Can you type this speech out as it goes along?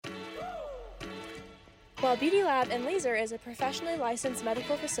While Beauty Lab and Laser is a professionally licensed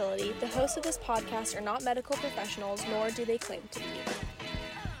medical facility, the hosts of this podcast are not medical professionals, nor do they claim to be.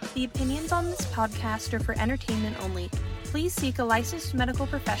 The opinions on this podcast are for entertainment only. Please seek a licensed medical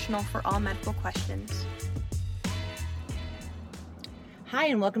professional for all medical questions. Hi,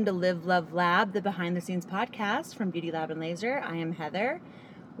 and welcome to Live, Love, Lab, the behind-the-scenes podcast from Beauty Lab and Laser. I am Heather,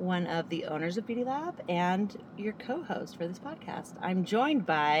 one of the owners of Beauty Lab and your co-host for this podcast. I'm joined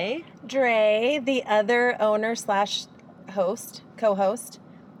by Dre, the other owner slash host, co-host,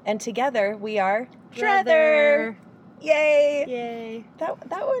 and together we are Drether. Yay! Yay! That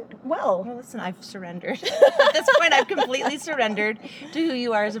went well. Well, listen, I've surrendered. At this point, I've completely surrendered to who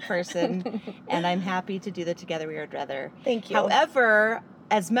you are as a person, and I'm happy to do the Together We Are Drether. Thank you. However,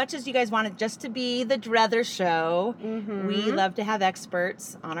 as much as you guys want it just to be the Drether show, we love to have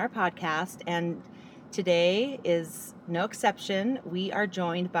experts on our podcast, and today is no exception. We are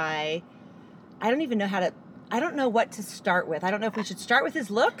joined by, I don't know what to start with. I don't know if we should start with his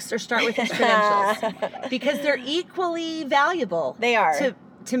looks or start with his credentials, because they're equally valuable. They are.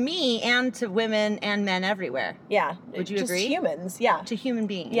 To me and to women and men everywhere. Yeah. Would you just agree? Humans, yeah. To human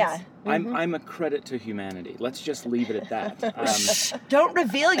beings. Yeah. I'm a credit to humanity. Let's just leave it at that. Don't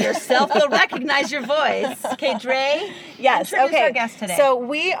reveal yourself. They'll recognize your voice. Okay, Dre? Yes, Introduce okay. our guest today. So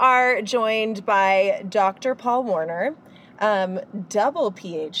we are joined by Dr. Paul Warner, double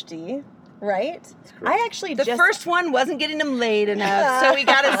PhD, right? I actually The first one wasn't getting him laid enough, so we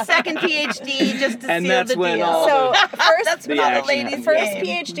got a second PhD just to And seal that's the when deal. all So first, That's when the all the action ladies happens. first came.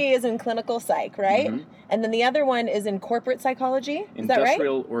 PhD is in clinical psych, right? And then the other one is in corporate psychology. Is that right?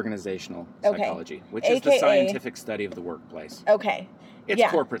 Industrial organizational Okay. psychology, which is the AKA scientific study of the workplace. Okay. It's yeah.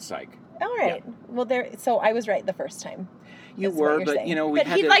 corporate psych. All right. Well, so I was right the first time. You That's what were, you're but saying. you know we But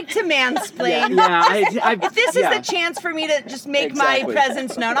had he'd to. like to mansplain. If this is the chance for me to just make Exactly. my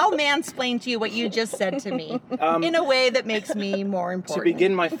presence known, I'll mansplain to you what you just said to me in a way that makes me more To important.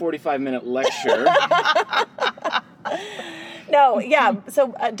 begin my 45-minute lecture, No, yeah.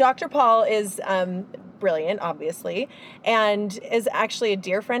 So Dr. Paul is brilliant, obviously, and is actually a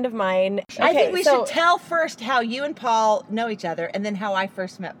dear friend of mine. I think we should tell first how you and Paul know each other, and then how I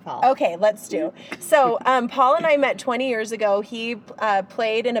first met Paul. Okay, let's do. So Paul and I met 20 years ago. He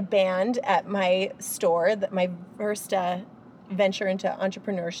played in a band at my store, my first venture into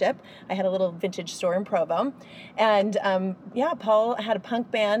entrepreneurship. I had a little vintage store in Provo. And Paul had a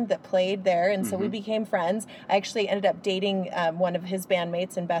punk band that played there, and so we became friends. I actually ended up dating one of his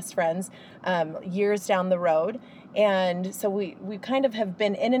bandmates and best friends years down the road. And so we kind of have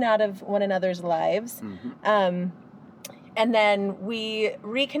been in and out of one another's lives. And then we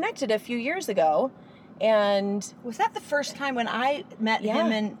reconnected a few years ago. And Was that the first time when I met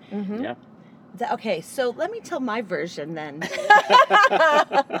him? And yeah. Okay, so let me tell my version then.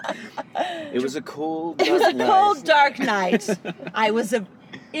 It was a cold. It was a dark cold, night. dark night. I was a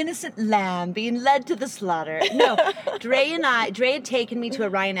innocent lamb being led to the slaughter. No, Dre had taken me to a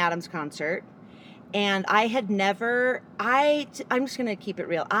Ryan Adams concert, and I had never. I'm just gonna keep it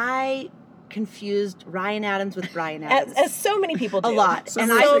real. I confused Ryan Adams with Bryan Adams. as so many people do. A lot. So And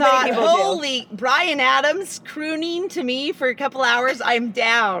many I thought, people do. holy, Bryan Adams crooning to me for a couple hours, I'm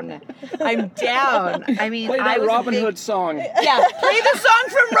down. I mean, Play I that was Robin a big, Hood song. Yeah, play the song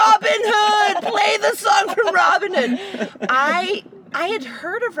from Robin Hood. Play the song from Robin Hood. I had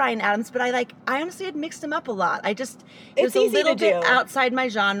heard of Ryan Adams, but I honestly had mixed him up a lot. It It's was a easy little to bit do. outside my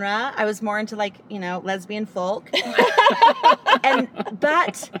genre. I was more into lesbian folk.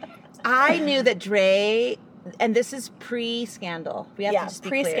 But I knew that Dre, and this is pre-scandal. We have to just be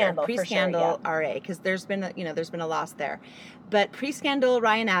pre-scandal, clear. for sure, Pre-scandal RA, because there's been a loss there. But pre-scandal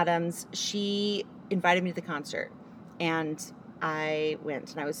Ryan Adams, she invited me to the concert, and I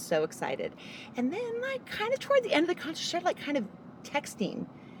went, and I was so excited. And then, kind of toward the end of the concert, she started kind of texting,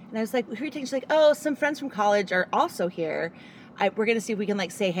 and I was like, "Who are you texting?" She's like, "Oh, some friends from college are also here. We're gonna see if we can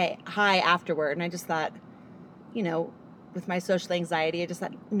say hi afterward." And I just thought, with my social anxiety, I just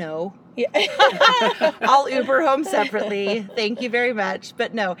thought, no. Yeah. I'll Uber home separately. Thank you very much.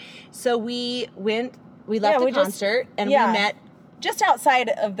 But no. So we left the concert and we met. Just outside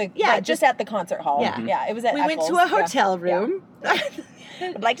of the, just at the concert hall. Yeah. Yeah, it was at We Eccles. went to a hotel room.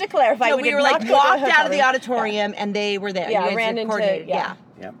 I'd like to clarify. No, we we did were not go to a walked hotel out of the room. auditorium and they were there. Yeah, You guys ran had into, coordinated. yeah.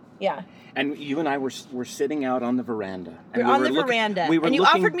 Yeah. Yeah. And you and I were sitting out on the veranda. We're on the veranda. We were and you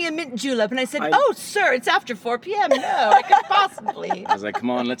looking, offered me a mint julep, and I said, "Oh, sir, it's after 4 p.m. No, I could possibly." I was like, come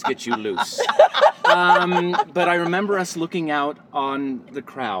on, let's get you loose. But I remember us looking out on the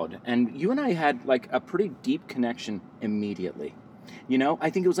crowd, and you and I had a pretty deep connection immediately. You know, I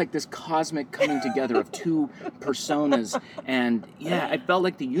think it was like this cosmic coming together of two personas. And yeah, I felt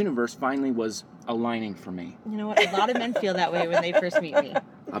like the universe finally was aligning for me. You know what? A lot of men feel that way when they first meet me.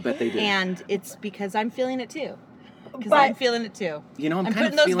 I bet they do. And it's because I'm feeling it too. Because But- I'm feeling it too. You know, I'm kind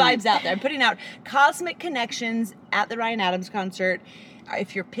putting of those feeling- vibes out there. I'm putting out cosmic connections at the Ryan Adams concert.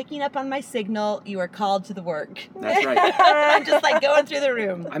 If you're picking up on my signal, you are called to the work. That's right. I'm just like going through the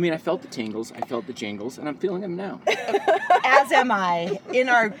room. I mean, I felt the tingles, I felt the jingles, and I'm feeling them now. As am I in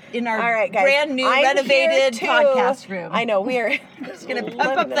our All right, guys. brand new I'm renovated here too. podcast room. I know we're just gonna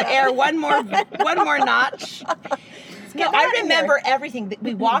pump up the air one more notch. No, hot I in remember everything.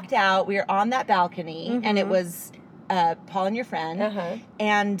 We walked out. We were on that balcony, and it was Paul and your friend, Uh-huh.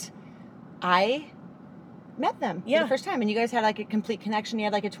 and I met them for Yeah. the first time. And you guys had like a complete connection. You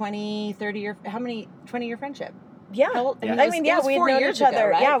had like a 20, 30-year, 20-year friendship? Yeah. How old- Yeah. it I was- mean, it yeah, was we had 4 known years each other. ago,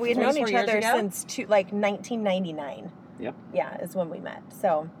 right? Yeah, we had It was known 4 each years other ago? since 1999. Yep. Yeah, is when we met.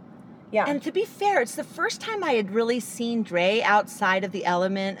 So, yeah. And to be fair, it's the first time I had really seen Dre outside of the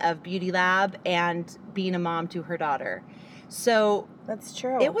element of Beauty Lab and being a mom to her daughter. So That's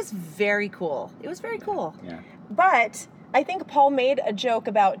true. it was very cool. It was very cool. Yeah. But I think Paul made a joke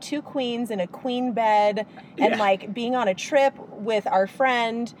about two queens in a queen bed and Yeah. like being on a trip with our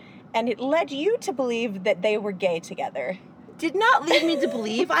friend, and it led you to believe that they were gay together. Did not lead me to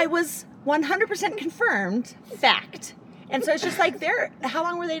believe. I was 100% confirmed fact. And so it's just like, how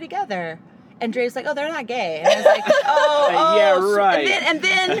long were they together? And Dre's like, oh, they're not gay. And I was like, oh, Yeah, so-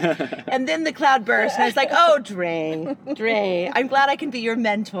 right. And then the cloud burst, and I was like, oh, Dre, I'm glad I can be your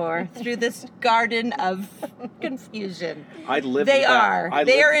mentor through this garden of confusion. I lived They with that. are.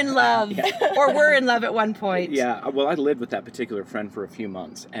 They are in love, or were in love at one point. Yeah, well, I lived with that particular friend for a few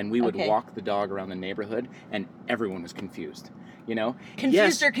months, and we would Okay. walk the dog around the neighborhood, and everyone was confused. You know, Confused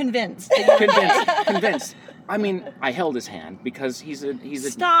Yes, or convinced? convinced. I mean, I held his hand because he's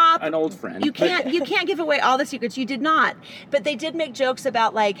Stop. an old friend. You but- can't give away all the secrets. You did not. But they did make jokes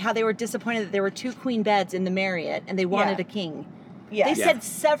about like how they were disappointed that there were 2 queen beds in the Marriott and they wanted Yeah. a king. Yeah. They said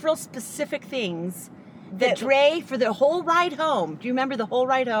several specific things that Dre, for the whole ride home, do you remember the whole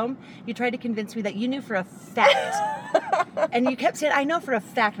ride home? You tried to convince me that you knew for a fact. And you kept saying, I know for a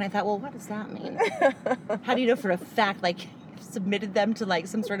fact. And I thought, well, what does that mean? How do you know for a fact? Like, submitted them to like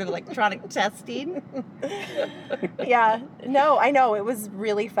some sort of electronic testing? Yeah. No, I know. It was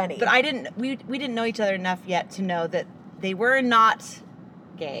really funny. But we didn't know each other enough yet to know that they were not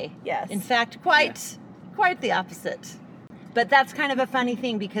gay. Yes. In fact, quite the opposite. But that's kind of a funny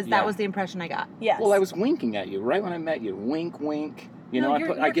thing because Yeah. that was the impression I got. Yes. Well, I was winking at you right when I met you. Wink, wink. You know,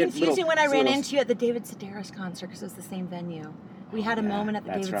 you're I get confusing little, when I ran little- into you at the David Sedaris concert because it was the same venue. We had a yeah, moment at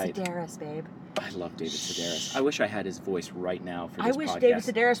the that's David right. Sedaris, babe. I love David Sedaris. I wish I had his voice right now for I this wish podcast. David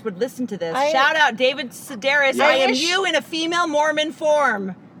Sedaris would listen to this. I- Shout out David Sedaris. Yeah. I am wish- you in a female Mormon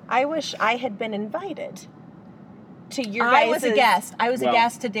form. I wish I had been invited to your I guys' was a guest. I was a Well-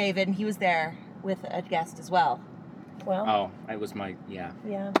 guest to David, and he was there with a guest as well. Well, Oh, I was my yeah.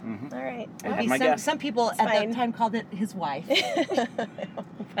 Mhm. All right. I Would had be my guess. some people It's at fine. that time called it his wife.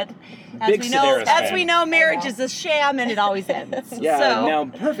 But Big Sedaris fan. we know, marriage know. is a sham, and it always ends. Yeah, So, now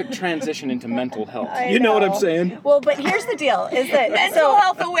perfect transition into mental health. I You know what I'm know. saying? Well, but here's the deal: is that mental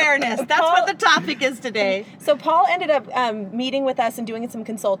health awareness. That's Paul- what the topic is today. So Paul ended up meeting with us and doing some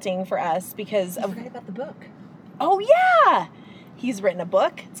consulting for us because I of. forgot about the book. Oh yeah, he's written a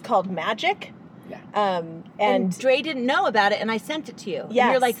book. It's called Magic. Yeah. And Dre didn't know about it, and I sent it to you. And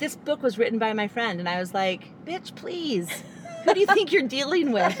Yes. you're like, this book was written by my friend, and I was like, bitch, please. Who do you think you're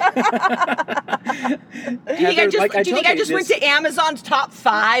dealing with? Do you think I Heather, just, like I do you think told I you, just went this- to Amazon's top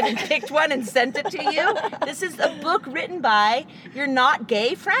 5 and picked one and sent it to you? This is a book written by your not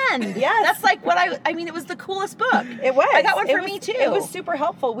gay friend. Yes. That's like what I mean, it was the coolest book. it was. I got one It for was- me too. It was super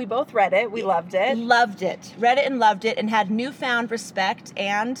helpful. We both read it. We loved it. Loved it. Read it and loved it and had newfound respect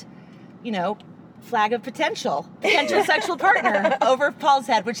and, flag of potential sexual partner over Paul's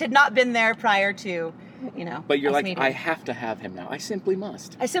head, which had not been there prior to, But you're us like, meeting. I have to have him now. I simply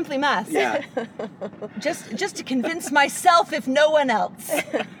must. I simply must. Yeah. Just to convince myself, if no one else.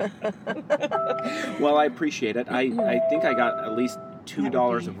 Well, I appreciate it. I think I got at least would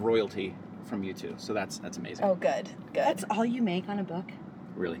 $2 be- of royalty from you two. So that's amazing. Oh, good. Good. That's all you make on a book.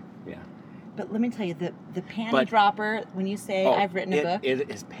 Really. Yeah. But let me tell you, the panty But- dropper, when you say Oh, I've written a book, It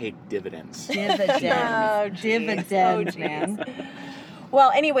has paid dividends. dividend. Oh, geez. Dividend, Oh, geez. man.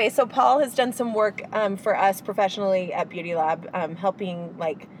 Well, anyway, so Paul has done some work for us professionally at Beauty Lab, helping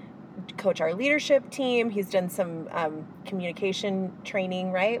coach our leadership team. He's done some communication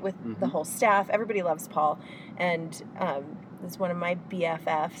training, right, with the whole staff. Everybody loves Paul, and is one of my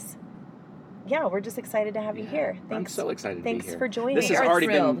BFFs. yeah, we're just excited to have you here. Thanks. I'm so excited to be here. Thanks for joining. This has are already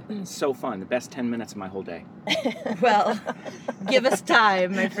thrilled. been so fun. The best 10 minutes of my whole day. Well, give us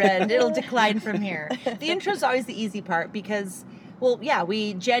time, my friend. It'll decline from here. The intro is always the easy part because, well, yeah,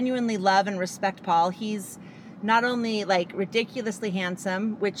 we genuinely love and respect Paul. He's not only like ridiculously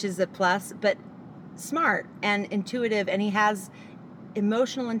handsome, which is a plus, but smart and intuitive, and he has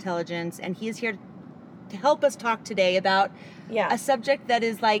emotional intelligence, and he is here to help us talk today about a subject that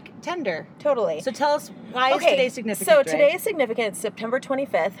is like tender. Totally. So tell us, why is today significant? So Dre? today is significant. It's September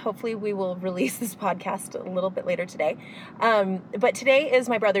 25th. Hopefully we will release this podcast a little bit later today. But today is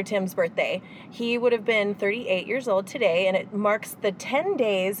my brother Tim's birthday. He would have been 38 years old today, and it marks the 10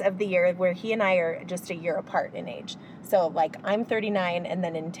 days of the year where he and I are just a year apart in age. So like I'm 39, and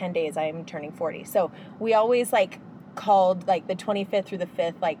then in 10 days I'm turning 40. So we always like called like the 25th through the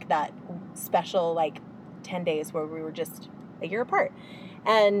 5th like that special like 10 days where we were just a year apart.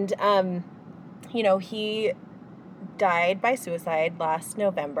 And you know, he died by suicide last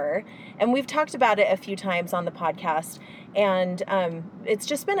November, and we've talked about it a few times on the podcast, and it's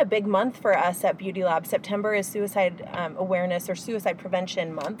just been a big month for us at Beauty Lab. September is suicide awareness or suicide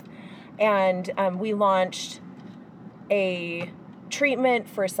prevention month, and we launched a treatment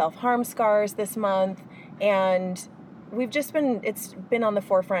for self-harm scars this month, and it's been on the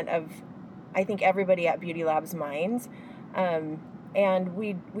forefront of, I think, everybody at Beauty Lab's minds. And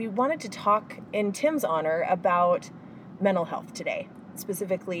we wanted to talk in Tim's honor about mental health today,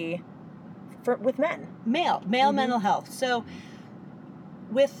 specifically with men. Male mental health. So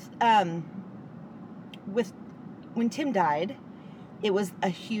with when Tim died, it was a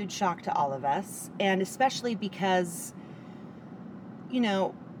huge shock to all of us, and especially because, you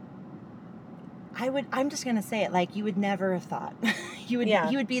know, I'm just going to say it, like, you would never have thought. He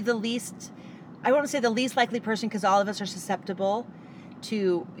would be the least, I won't say the least likely person, because all of us are susceptible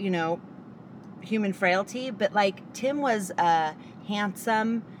to, you know, human frailty, but like Tim was a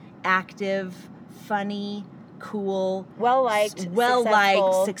handsome, active, funny, cool, well-liked,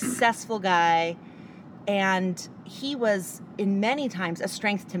 successful guy. And he was in many times a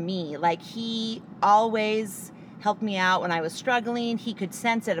strength to me. Like, he always helped me out when I was struggling. He could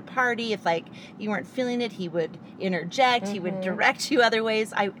sense at a party if like you weren't feeling it, he would interject, he would direct you other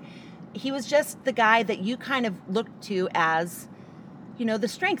ways. He was just the guy that you kind of looked to as, you know, the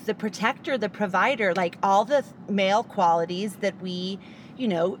strength, the protector, the provider, like all the male qualities that we, you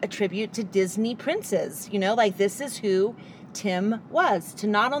know, attribute to Disney princes. You know, like, this is who Tim was to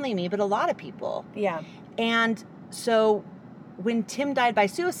not only me, but a lot of people. Yeah. And so when Tim died by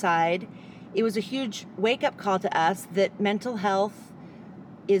suicide, it was a huge wake-up call to us that mental health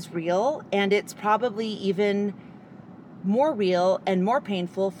is real, and it's probably even more real and more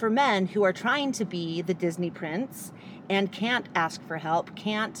painful for men who are trying to be the Disney prince and can't ask for help,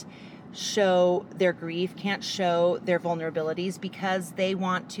 can't show their grief, can't show their vulnerabilities because they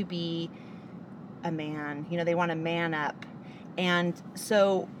want to be a man. You know, they want to man up. And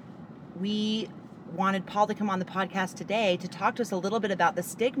so we wanted Paul to come on the podcast today to talk to us a little bit about the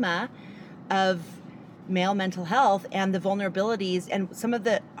stigma of male mental health and the vulnerabilities and some of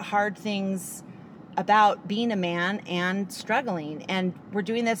the hard things about being a man and struggling. And we're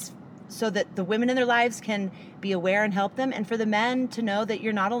doing this so that the women in their lives can be aware and help them, and for the men to know that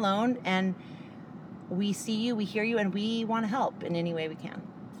you're not alone, and we see you, we hear you, and we want to help in any way we can.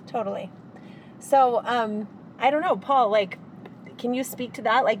 Totally. So, I don't know, Paul, like, can you speak to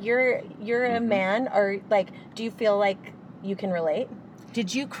that? Like, you're a man, or like, do you feel like you can relate?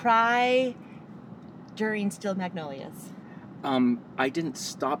 Did you cry during Steel Magnolias? I didn't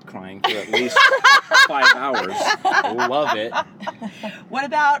stop crying for at least 5 hours. Love it. What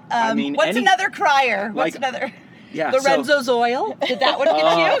about, what's another crier? What's another? Yeah, Lorenzo's Oil? Did that one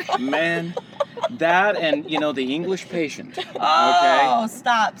get you? Man, that and, you know, The English Patient. Oh, okay?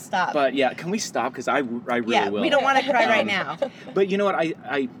 Stop. But yeah, can we stop? Because I really will. We don't want to cry right now. But you know what?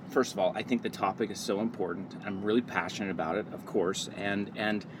 I first of all, I think the topic is so important. I'm really passionate about it, of course.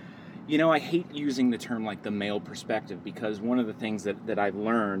 And you know, I hate using the term like the male perspective, because one of the things that I've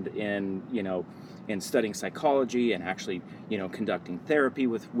learned in, you know, in studying psychology and actually, you know, conducting therapy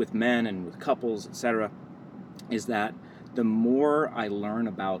with men and with couples, etc., is that the more I learn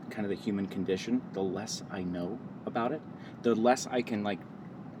about kind of the human condition, the less I know about it, the less I can like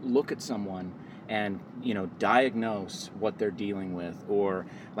look at someone and, you know, diagnose what they're dealing with, or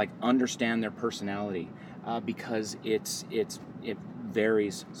like understand their personality, because it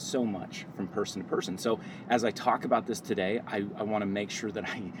varies so much from person to person. So as I talk about this today, I want to make sure that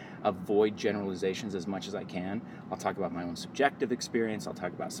I avoid generalizations as much as I can. I'll talk about my own subjective experience. I'll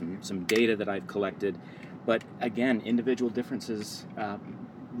talk about some data that I've collected. But again, individual differences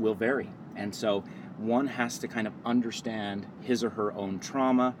will vary. And so one has to kind of understand his or her own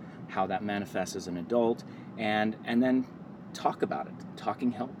trauma, how that manifests as an adult, and then talk about it.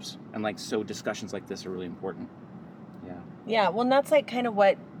 Talking helps. And so discussions like this are really important. Yeah. Yeah, well, and that's kind of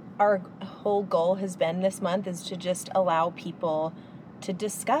what our whole goal has been this month, is to just allow people to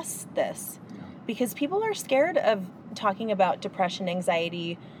discuss this. Yeah. Because people are scared of talking about depression,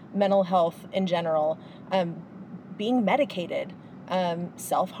 anxiety, mental health in general, being medicated,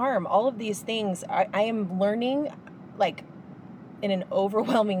 self-harm, all of these things. I am learning, in an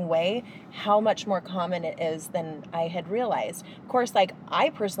overwhelming way, how much more common it is than I had realized. Of course, I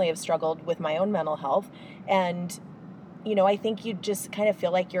personally have struggled with my own mental health, and I think you just kind of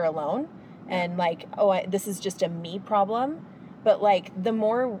feel like you're alone, and this is just a me problem. But the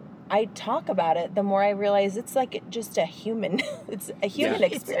more I talk about it, the more I realize it's just a human, it's a human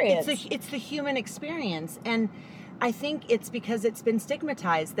experience. It's the human experience. And I think it's because it's been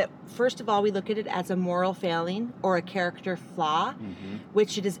stigmatized that, first of all, we look at it as a moral failing or a character flaw,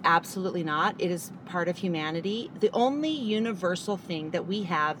 which it is absolutely not. It is part of humanity. The only universal thing that we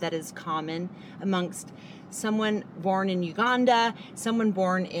have that is common amongst someone born in Uganda, someone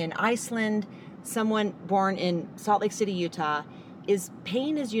born in Iceland, someone born in Salt Lake City, Utah, is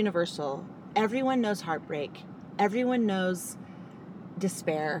pain is universal. Everyone knows heartbreak. Everyone knows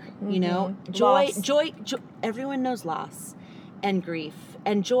despair, joy, everyone knows loss and grief,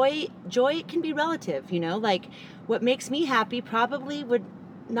 and joy can be relative, what makes me happy probably would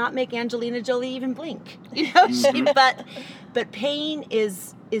not make Angelina Jolie even blink, but pain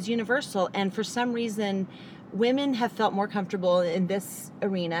is universal. And for some reason, women have felt more comfortable in this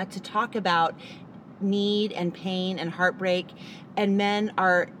arena to talk about need and pain and heartbreak, and men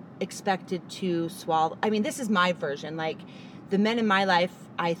are expected to swallow. I mean, this is my version, the men in my life,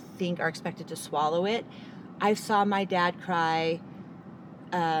 I think, are expected to swallow it. I saw my dad cry,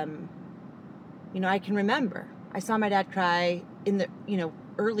 I can remember. I saw my dad cry in the,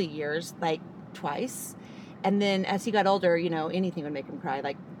 early years, twice. And then as he got older, anything would make him cry,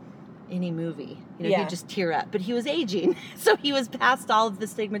 any movie. He'd just tear up. But he was aging, so he was past all of the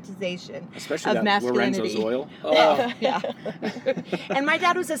stigmatization especially of masculinity. Lorenzo's oil. Oh, yeah. And my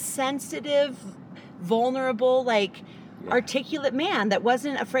dad was a sensitive, vulnerable, articulate man that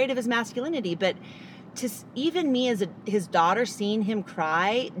wasn't afraid of his masculinity. But even me as his daughter, seeing him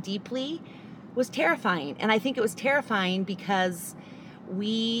cry deeply was terrifying. And I think it was terrifying because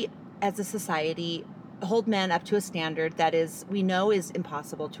we as a society hold men up to a standard that we know is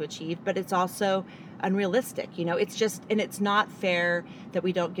impossible to achieve, but it's also unrealistic. It's just, and it's not fair that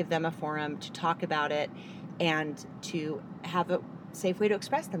we don't give them a forum to talk about it and to have a safe way to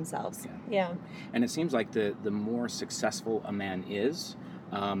express themselves. Yeah. And it seems like the more successful a man is,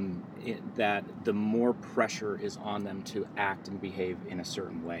 that the more pressure is on them to act and behave in a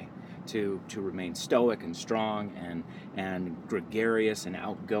certain way, to remain stoic and strong and gregarious and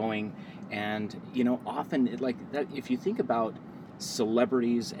outgoing. And often if you think about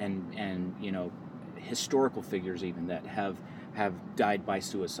celebrities and historical figures even that have died by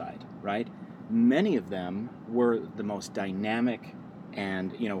suicide, right? Many of them were the most dynamic,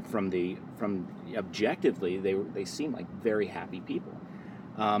 and from objectively they seem like very happy people,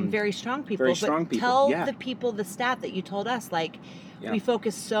 very strong people. Tell the people the stat that you told us. We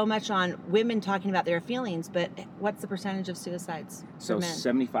focus so much on women talking about their feelings, but what's the percentage of suicides for men?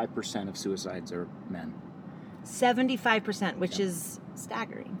 75% of suicides are men. 75%, which is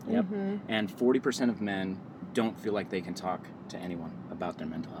staggering. Yep. And 40% of men don't feel like they can talk to anyone about their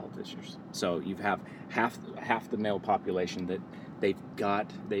mental health issues. So you have half the male population that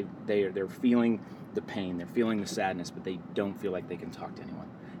they're feeling the pain, they're feeling the sadness, but they don't feel like they can talk to anyone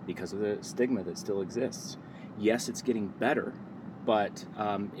because of the stigma that still exists. Yes, it's getting better, but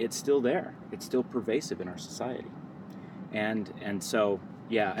it's still there. It's still pervasive in our society. And so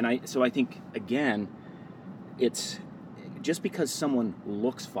I think again, it's just because someone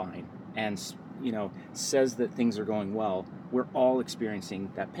looks fine and says that things are going well, we're all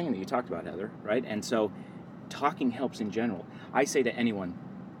experiencing that pain that you talked about, Heather, right? And so talking helps in general. I say to anyone,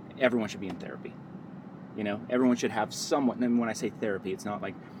 everyone should be in therapy. Everyone should have someone. And when I say therapy, it's not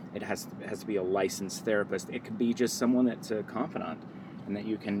like it has to be a licensed therapist. It could be just someone that's a confidant, and that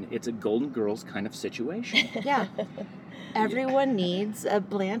it's a Golden Girls kind of situation. Yeah. Everyone needs a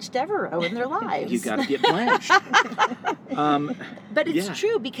Blanche Devereaux in their lives. You got to get Blanche. But it's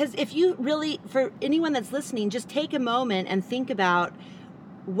true, because if you really, for anyone that's listening, just take a moment and think about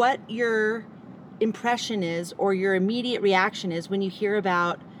what your impression is or your immediate reaction is when you hear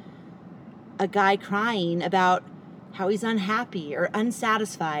about a guy crying about how he's unhappy or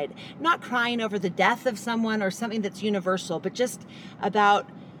unsatisfied. Not crying over the death of someone or something that's universal, but just about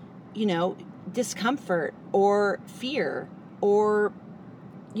discomfort or fear or,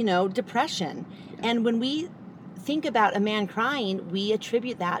 depression. Yeah. And when we think about a man crying, we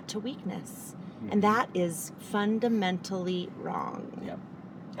attribute that to weakness. Mm-hmm. And that is fundamentally wrong. Yep.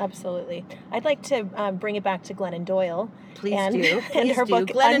 Absolutely. I'd like to bring it back to Glennon Doyle. Please and, do. And her book,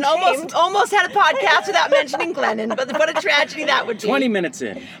 Glennon Untamed. almost had a podcast without mentioning Glennon, but what a tragedy that would be. 20 minutes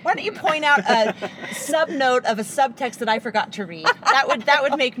in. Why don't you point out a subnote of a subtext that I forgot to read? That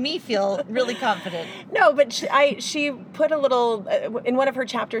would make me feel really confident. No, but she put a little, in one of her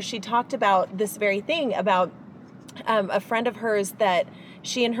chapters, she talked about this very thing, about a friend of hers that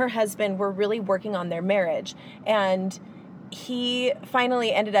she and her husband were really working on their marriage. And he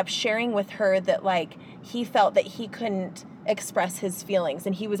finally ended up sharing with her that, like, he felt that he couldn't express his feelings.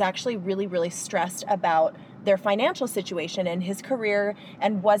 And he was actually really, really stressed about their financial situation and his career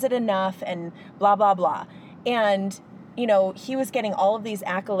and was it enough and blah, blah, blah. And, he was getting all of these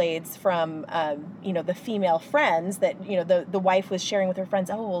accolades from, the female friends that, the wife was sharing with her friends.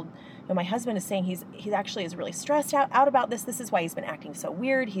 Oh, well, my husband is saying he's actually is really stressed out about this. This is why he's been acting so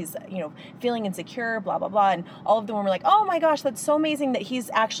weird. He's, feeling insecure, blah, blah, blah. And all of them were like, oh my gosh, that's so amazing that he's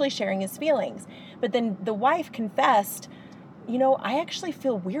actually sharing his feelings. But then the wife confessed, I actually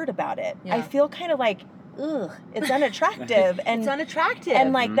feel weird about it. Yeah. I feel kind of like, ugh, it's unattractive. And it's unattractive.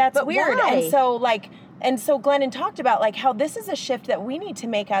 And like, that's but weird. Why? And so Glennon talked about like how this is a shift that we need to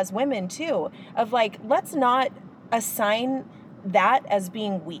make as women too, of like, let's not assign that as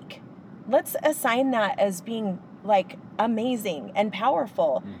being weak. Let's assign that as being like amazing and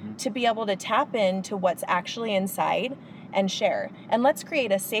powerful to be able to tap into what's actually inside and share. And let's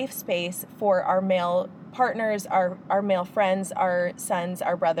create a safe space for our male partners, our male friends, our sons,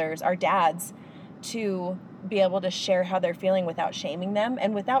 our brothers, our dads, to be able to share how they're feeling without shaming them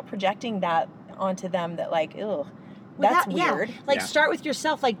and without projecting that onto them that like, ew, that's weird. Yeah. Like start with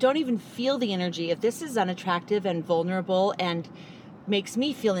yourself. Like don't even feel the energy. If this is unattractive and vulnerable and makes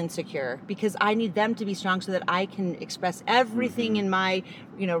me feel insecure, because I need them to be strong so that I can express everything in my,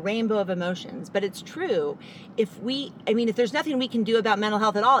 rainbow of emotions. But it's true. If there's nothing we can do about mental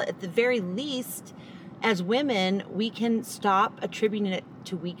health at all, at the very least, as women, we can stop attributing it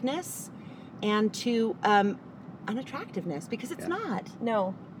to weakness and to unattractiveness, because it's not.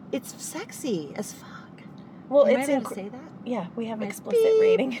 No. It's sexy as fuck. Well, Am it's I allowed to say that? Yeah, we have explicit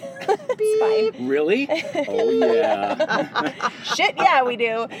rating. It's fine. Really? Oh, yeah. Shit, yeah, we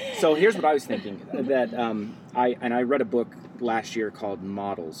do. So here's what I was thinking, that I read a book last year called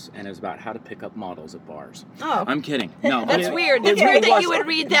Models, and it was about how to pick up models at bars. Oh. I'm kidding. No. That's weird. That's weird that you would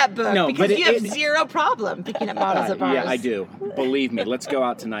read that book, No, because but you have zero problem picking up models at bars. Yeah, I do. Believe me. Let's go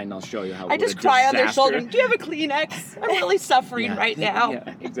out tonight and I'll show you how. I just cry on their shoulder. Do you have a Kleenex? I'm really suffering right now.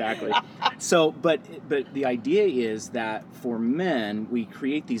 Yeah, exactly. So, but the idea is that for men, we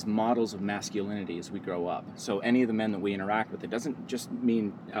create these models of masculinity as we grow up. So any of the men that we interact with, it doesn't just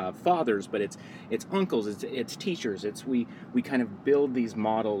mean fathers, but it's uncles, it's teachers. We kind of build these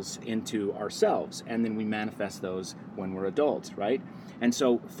models into ourselves, and then we manifest those when we're adults, right? And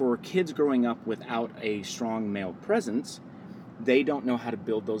so for kids growing up without a strong male presence, they don't know how to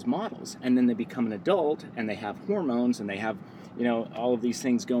build those models. And then they become an adult and they have hormones and they have, all of these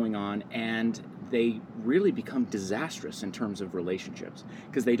things going on, and they really become disastrous in terms of relationships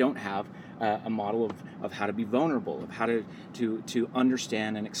because they don't have a model of how to be vulnerable, of how to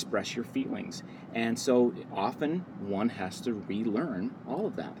understand and express your feelings. And so often one has to relearn all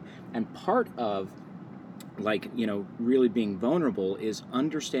of that. And part of really being vulnerable is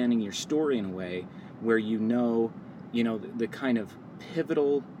understanding your story in a way where the kind of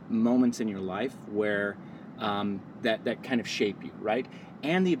pivotal moments in your life where that kind of shape you, right?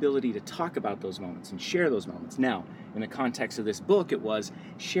 And the ability to talk about those moments and share those moments. Now, in the context of this book, it was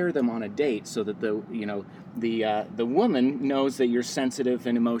share them on a date so that the woman knows that you're sensitive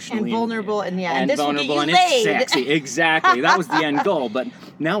and emotionally and vulnerable and this vulnerable and it's sexy. Exactly, that was the end goal. But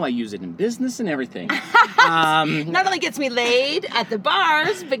now I use it in business and everything. Not only gets me laid at the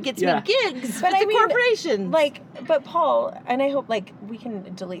bars, but gets me gigs with the corporations. But Paul, and I hope we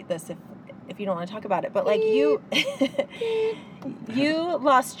can delete this if you don't want to talk about it, but you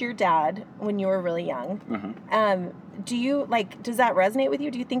lost your dad when you were really young. Do you does that resonate with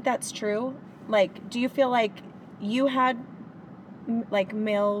you? Do you think that's true? Do you feel like you had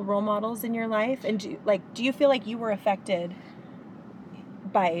male role models in your life, and do you feel like you were affected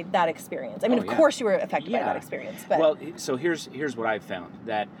by that experience? I mean, of course you were affected by that experience, but well, so here's what I've found,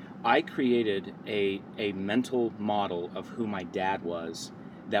 that I created a mental model of who my dad was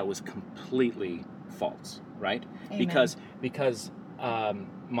that was completely false, right? Amen. Because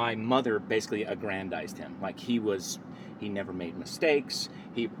my mother basically aggrandized him. He was He never made mistakes.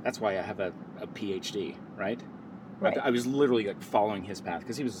 That's why I have a PhD, right? Right. I was literally like following his path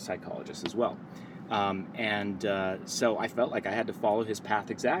because he was a psychologist as well. So I felt like I had to follow his path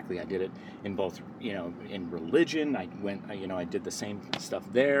exactly. I did it in both, in religion. I did the same stuff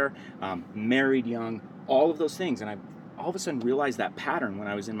there. Married young, all of those things. And I all of a sudden realized that pattern when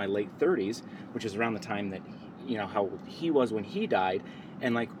I was in my late 30s, which is around the time that, how old he was when he died.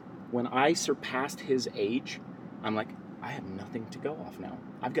 And like when I surpassed his age, I'm like, I have nothing to go off now.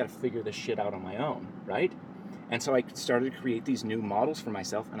 I've got to figure this shit out on my own, right? And so I started to create these new models for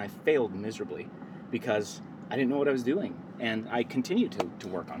myself, and I failed miserably because I didn't know what I was doing. And I continue to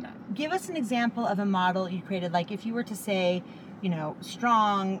work on that. Give us an example of a model you created. Like if you were to say,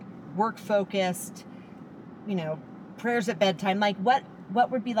 strong, work-focused, prayers at bedtime, like what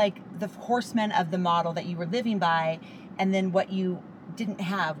would be like the horsemen of the model that you were living by, and then what you didn't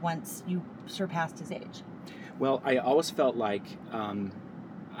have once you surpassed his age? Well, I always felt like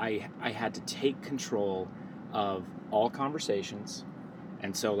I had to take control of all conversations.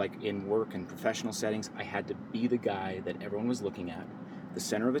 And so like in work and professional settings, I had to be the guy that everyone was looking at, the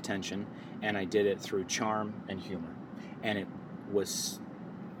center of attention, and I did it through charm and humor. And it was,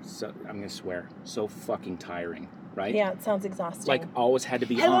 so I'm going to swear, so fucking tiring, right? Yeah, it sounds exhausting. Like always had to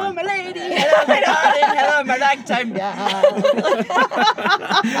be Hello, on. my lady. Hello, my darling. Hello, my ragtime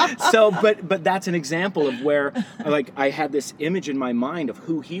gal. So, but that's an example of where like I had this image in my mind of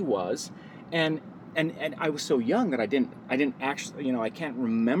who he was, and I was so young that I didn't actually, I can't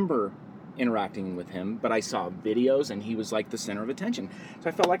remember interacting with him, but I saw videos and he was like the center of attention. So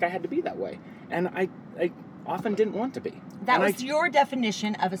I felt like I had to be that way. And I often didn't want to be. That was your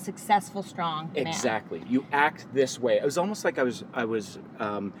definition of a successful, strong man. Exactly. You act this way. It was almost like I was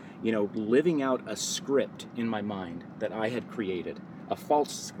living out a script in my mind that I had created. A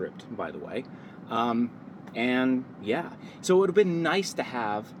false script, by the way. And yeah. So it would have been nice to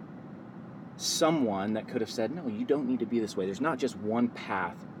have someone that could have said, no, you don't need to be this way. There's not just one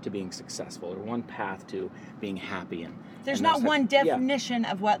path to being successful or one path to being happy. There's not one definition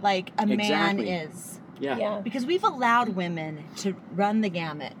of what like a man is. Yeah. Because we've allowed women to run the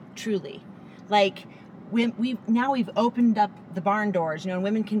gamut, truly. Like we've opened up the barn doors, and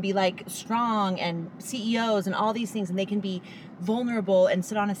women can be like strong and CEOs and all these things, and they can be vulnerable and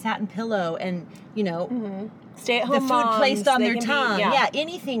sit on a satin pillow and stay at home the food moms, placed on their can tongue. be,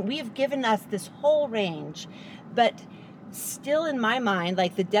 Anything. We have given us this whole range. But still in my mind,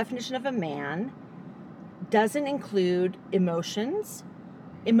 like the definition of a man doesn't include emotions.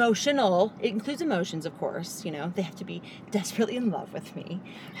 It includes emotions, of course, they have to be desperately in love with me.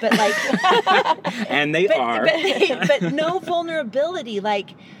 But like and they are. But no vulnerability.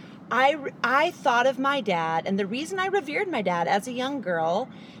 Like I thought of my dad, and the reason I revered my dad as a young girl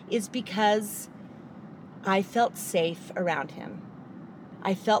is because I felt safe around him.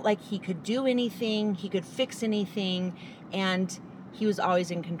 I felt like he could do anything, he could fix anything, and he was always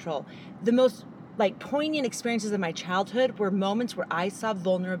in control. The most poignant experiences of my childhood were moments where I saw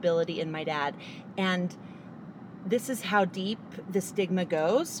vulnerability in my dad. And this is how deep the stigma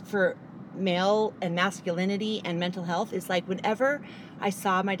goes for male and masculinity and mental health, is like whenever I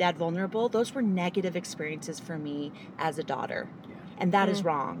saw my dad vulnerable, those were negative experiences for me as a daughter. Yeah. And that is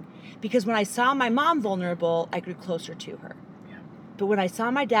wrong. Because when I saw my mom vulnerable, I grew closer to her. Yeah. But when I saw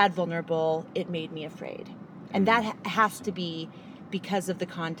my dad vulnerable, it made me afraid. And that has to be because of the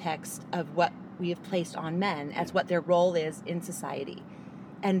context of what we have placed on men as what their role is in society.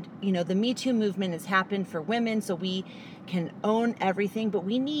 And, the Me Too movement has happened for women, so we can own everything, but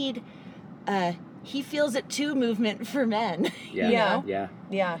we need he feels it too movement for men. Yeah.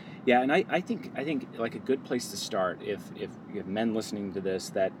 Yeah. And I think like a good place to start, if you have men listening to this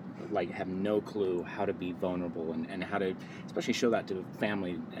that like have no clue how to be vulnerable and how to especially show that to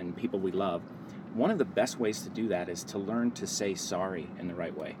family and people we love, one of the best ways to do that is to learn to say sorry in the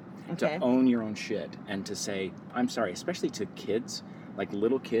right way. Okay. To own your own shit and to say, I'm sorry, especially to kids, like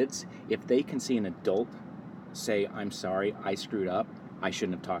little kids, if they can see an adult say, I'm sorry, I screwed up, I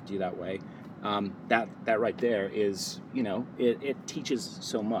shouldn't have talked to you that way. That right there is, it teaches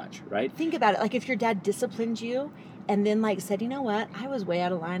so much, right? Think about it. Like if your dad disciplined you and then said, you know what, I was way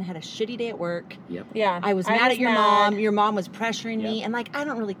out of line, had a shitty day at work. Yep. Yeah. I was mad at your mom. Your mom was pressuring me. And I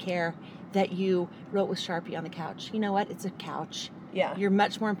don't really care that you wrote with Sharpie on the couch. You know what? It's a couch. Yeah. You're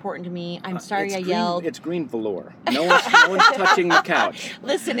much more important to me. I'm sorry I yelled. It's green velour. No one's touching the couch.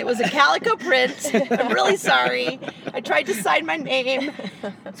 Listen, it was a calico print. I'm really sorry. I tried to sign my name.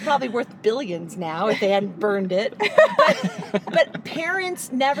 It's probably worth billions now if they hadn't burned it. But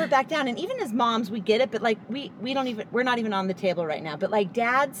parents never back down. And even as moms, we get it, but like we're not even on the table right now. But like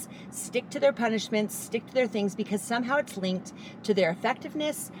dads stick to their punishments, stick to their things because somehow it's linked to their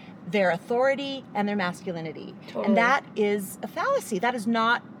effectiveness, their authority, and their masculinity. Totally. And that is a fallacy. That is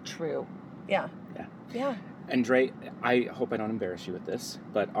not true. Yeah. Yeah. Yeah. And Dre, I hope I don't embarrass you with this,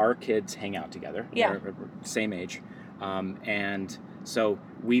 but our kids hang out together. Yeah. They're same age. And so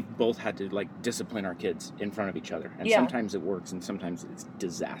we've both had to like discipline our kids in front of each other. And Yeah. sometimes it works and sometimes it's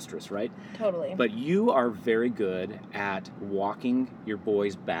disastrous, right? Totally. But you are very good at walking your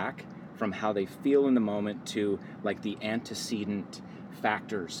boys back from how they feel in the moment to like the antecedent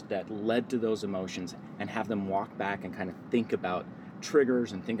factors that led to those emotions and have them walk back and kind of think about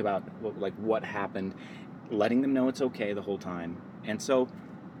triggers and think about what happened, letting them know it's okay the whole time. And so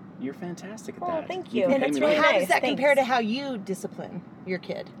you're fantastic at that. Thank you. can And pay it's me really later. How does nice. that Thanks. compare to how you discipline your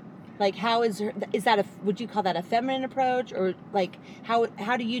kid? Like, how is that would you call that a feminine approach, or like how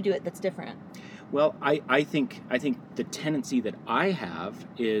do you do it that's different? Well, I think the tendency that I have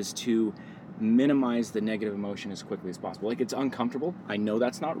is to minimize the negative emotion as quickly as possible. Like, it's uncomfortable. I know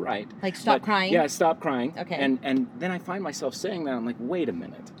that's not right. Like, stop but- crying? Yeah, stop crying. Okay. And then I find myself saying that. I'm like, wait a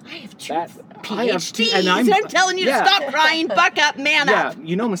minute. I have two I have PhDs, two- and and I'm telling you yeah. to stop crying, buck up, man up. Yeah,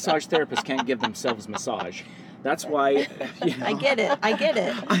 you know, massage therapists can't give themselves massage. That's why. You know, I get it.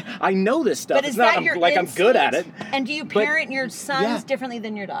 I know this stuff. But It's is not that your like I'm good at it. instinct? And do you But- parent your sons yeah. differently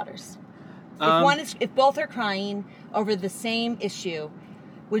than your daughters? Um, If both are crying over the same issue,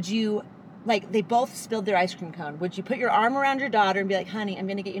 would you, like, they both spilled their ice cream cone, would you put your arm around your daughter and be like, honey, I'm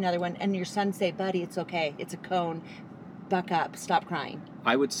going to get you another one, and your son say, buddy, it's okay, it's a cone, buck up, stop crying?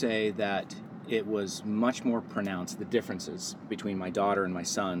 I would say that it was much more pronounced, the differences between my daughter and my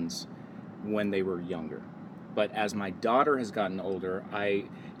sons when they were younger. But as my daughter has gotten older,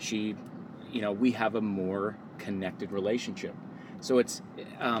 we have a more connected relationship. So it's,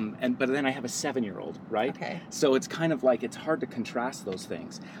 but then I have a 7-year-old, right? Okay. So it's kind of like, it's hard to contrast those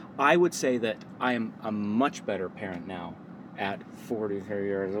things. I would say that I am a much better parent now at 43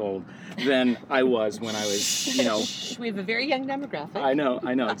 years old than I was when I was, We have a very young demographic. I know,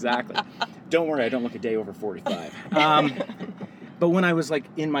 exactly. Don't worry, I don't look a day over 45. But when I was like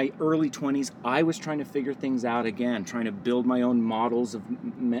in my early 20s, I was trying to figure things out again, trying to build my own models of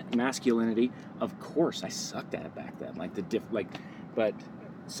masculinity. Of course, I sucked at it back then. But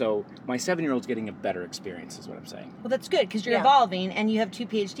so my 7-year-old's getting a better experience, is what I'm saying. Well, that's good, because you're Yeah. evolving, and you have 2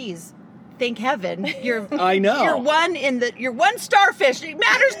 PhDs. Thank heaven. I know. You're one starfish. It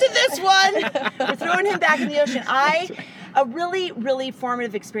matters to this one. We're throwing him back in the ocean. A really, really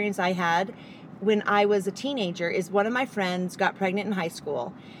formative experience I had when I was a teenager is one of my friends got pregnant in high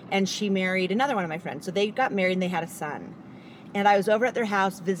school, and she married another one of my friends. So they got married and they had a son. And I was over at their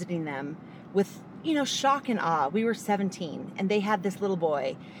house visiting them with, shock and awe. We were 17 and they had this little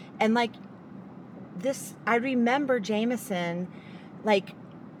boy. And I remember Jameson,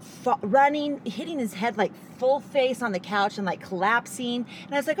 running, hitting his head full face on the couch and collapsing.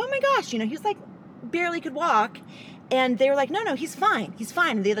 And I was like, oh my gosh, he was barely could walk. And they were like, no, he's fine.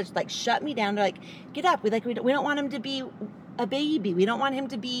 And they just shut me down. They're like, get up. We don't want him to be a baby. We don't want him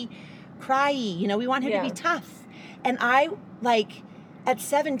to be cryy. We want him to be tough. And I at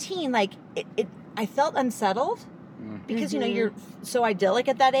 17, I felt unsettled because, you're so idyllic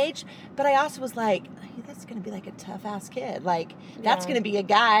at that age. But I also was like, that's going to be a tough ass kid. That's going to be a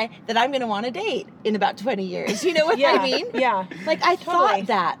guy that I'm going to want to date in about 20 years. You know what I mean? Yeah. I thought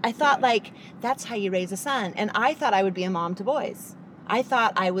that. I thought that's how you raise a son. And I thought I would be a mom to boys. I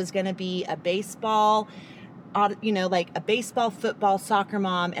thought I was going to be a baseball, a baseball, football, soccer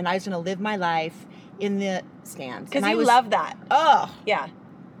mom. And I was going to live my life in the stands. Because you love that. Oh. Yeah.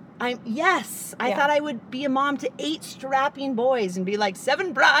 I thought I would be a mom to 8 strapping boys and be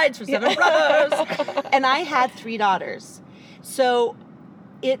 7 brides for 7 brothers. And I had 3 daughters. So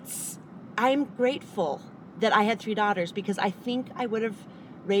I'm grateful that I had 3 daughters, because I think I would have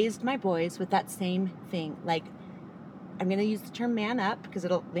raised my boys with that same thing. I'm going to use the term man up because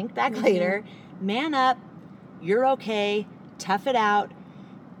it'll link back later. Man up, you're okay, tough it out,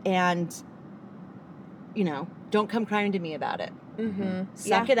 and, don't come crying to me about it. Mm-hmm.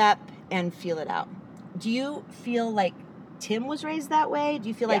 Suck it up and feel it out. Do you feel like Tim was raised that way? Do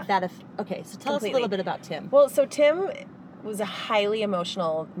you feel like that? Okay, so tell us a little bit about Tim. Well, so Tim was a highly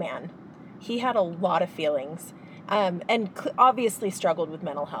emotional man. He had a lot of feelings, and obviously struggled with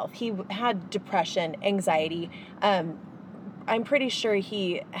mental health. He had depression, anxiety. I I'm pretty sure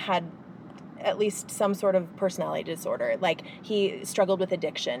he had at least some sort of personality disorder. Like, he struggled with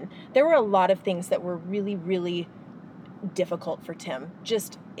addiction. There were a lot of things that were really, really difficult for Tim,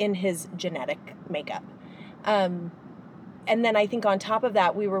 just in his genetic makeup. And then I think on top of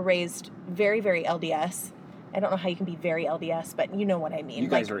that, we were raised very, very LDS. I don't know how you can be very LDS, but you know what I mean. You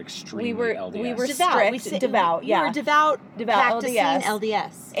guys are extremely LDS. We were devout. strict, devout. You were devout practicing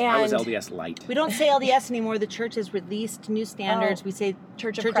LDS. And I was LDS light. We don't say LDS anymore. The church has released new standards. We say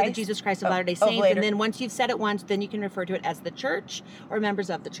Church of of Christ? the Jesus Christ of Latter-day Saints. And then once you've said it once, then you can refer to it as the church or members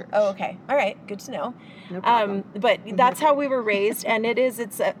of the church. Oh, okay. All right. Good to know. No problem. But that's how we were raised, and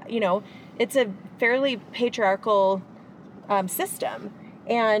it's a fairly patriarchal system.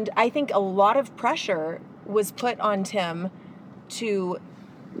 And I think a lot of pressure was put on Tim to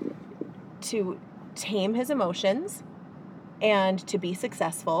tame his emotions and to be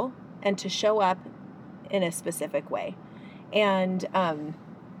successful and to show up in a specific way. And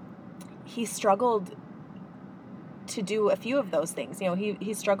he struggled to do a few of those things.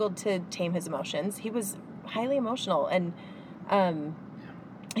 He struggled to tame his emotions. He was highly emotional, and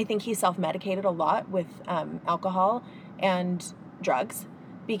I think he self-medicated a lot with alcohol and drugs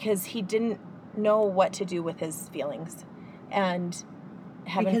because he didn't know what to do with his feelings, and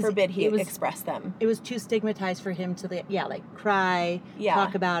heaven forbid he expressed them. It was too stigmatized for him to cry,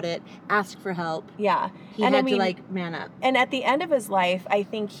 talk about it, ask for help. Yeah. He had to man up. And at the end of his life, I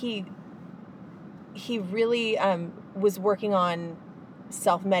think he really was working on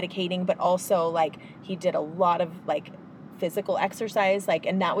self-medicating, but also he did a lot of physical exercise,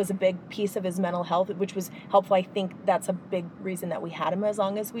 and that was a big piece of his mental health, which was helpful. I think that's a big reason that we had him as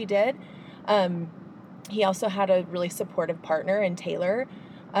long as we did. He also had a really supportive partner in Taylor,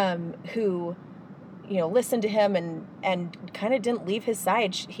 who, listened to him and kind of didn't leave his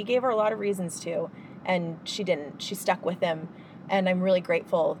side. He gave her a lot of reasons to, and she didn't. She stuck with him, and I'm really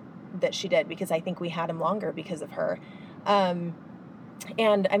grateful that she did, because I think we had him longer because of her.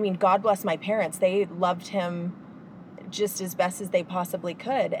 And I mean, God bless my parents. They loved him just as best as they possibly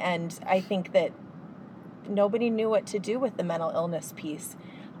could. And I think that nobody knew what to do with the mental illness piece.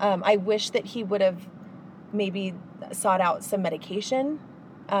 I wish that he would have maybe sought out some medication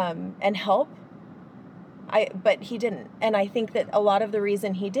and help. But he didn't. And I think that a lot of the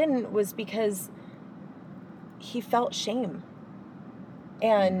reason he didn't was because he felt shame.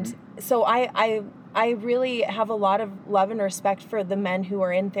 And so I really have a lot of love and respect for the men who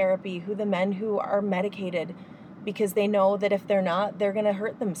are in therapy, the men who are medicated, because they know that if they're not, they're going to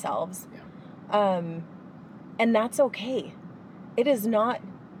hurt themselves. Yeah. And that's okay. It is not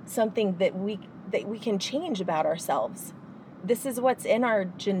something that we can change about ourselves. This is what's in our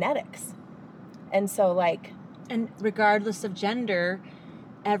genetics. And so and regardless of gender,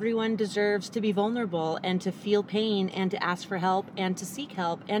 everyone deserves to be vulnerable and to feel pain and to ask for help and to seek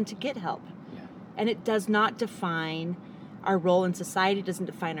help and to get help. Yeah. And it does not define our role in society. It doesn't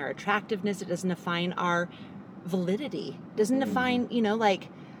define our attractiveness. It doesn't define our validity. It doesn't define,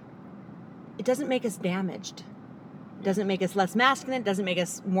 it doesn't make us damaged. It doesn't make us less masculine. It doesn't make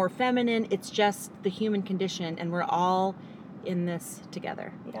us more feminine. It's just the human condition, and we're all in this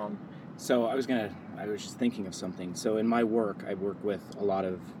together. Yeah. So I was just thinking of something. So in my work, I work with a lot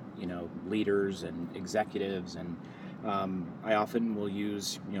of, leaders and executives, and I often will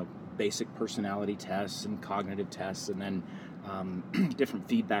use, basic personality tests and cognitive tests, and then different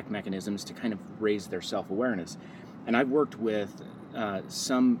feedback mechanisms to kind of raise their self-awareness. And I've worked with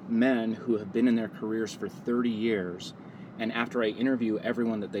some men who have been in their careers for 30 years, and after I interview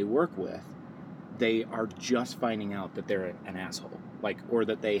everyone that they work with, they are just finding out that they're an asshole, or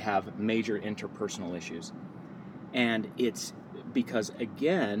that they have major interpersonal issues. And it's because,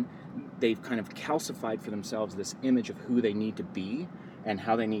 again, they've kind of calcified for themselves this image of who they need to be and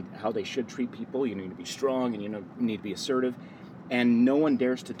how they should treat people. You need to be strong, and you need to be assertive, and no one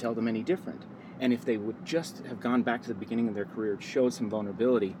dares to tell them any different. And if they would just have gone back to the beginning of their career, showed some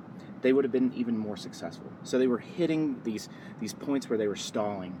vulnerability, they would have been even more successful. So they were hitting these points where they were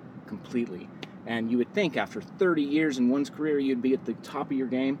stalling completely. And you would think after 30 years in one's career, you'd be at the top of your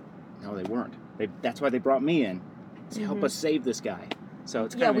game. No, they weren't. That's why they brought me in, to help us save this guy. So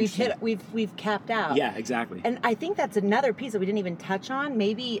it's kind of we've capped out. Yeah, exactly. And I think that's another piece that we didn't even touch on,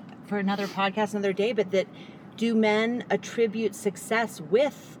 maybe for another podcast, another day, but that do men attribute success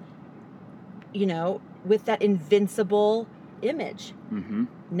with that invincible image? Mm-hmm.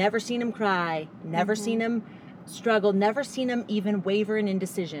 Never seen him cry, never seen him struggle, never seen him even waver in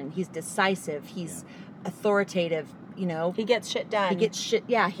indecision. He's decisive, he's authoritative, He gets shit done.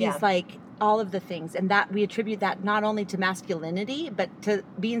 He's like all of the things. And that we attribute that not only to masculinity, but to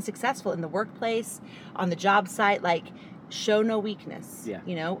being successful in the workplace, on the job site. show no weakness. Yeah.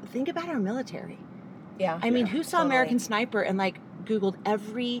 You know, think about our military. Yeah. I mean, who saw totally. American Sniper and like Googled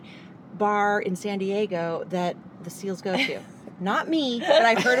every bar in San Diego that the SEALs go to? Not me, but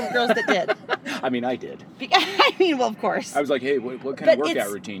I've heard of girls that did. I mean, I did. I mean, well, of course. I was like, hey, what kind But of workout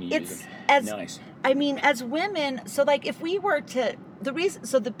it's- routine are you it's using? as- Nice. I mean, as women, so like if we were to,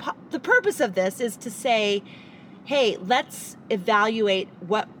 the purpose of this is to say, hey, let's evaluate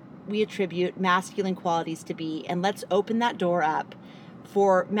what we attribute masculine qualities to be, and let's open that door up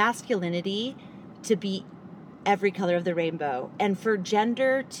for masculinity to be every color of the rainbow, and for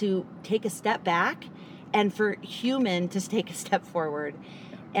gender to take a step back, and for human to take a step forward,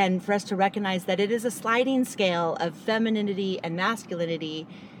 and for us to recognize that it is a sliding scale of femininity and masculinity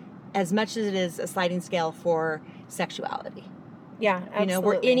as much as it is a sliding scale for sexuality. Yeah, absolutely. You know,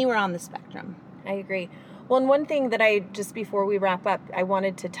 we're anywhere on the spectrum. I agree. Well, and one thing that I, just before we wrap up, I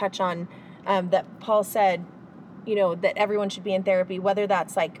wanted to touch on that Paul said, you know, that everyone should be in therapy, whether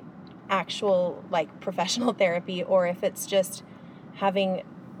that's like actual like professional therapy or if it's just having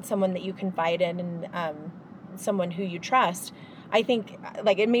someone that you confide in and someone who you trust. I think,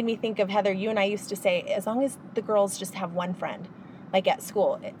 like, it made me think of Heather, you and I used to say, as long as the girls just have one friend, like at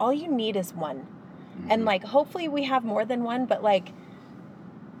school, all you need is one. Mm-hmm. And like, hopefully we have more than one, but like,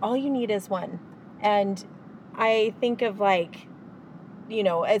 all you need is one. And I think of like, you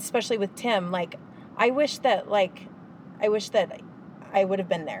know, especially with Tim, like, I wish that I would have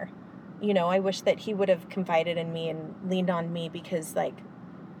been there. You know, I wish that he would have confided in me and leaned on me because like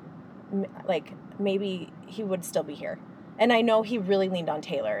maybe he would still be here. And I know he really leaned on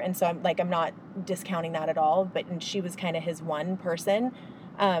Taylor. And so I'm not discounting that at all, and she was kind of his one person.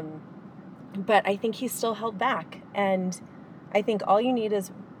 But I think he still held back. And I think all you need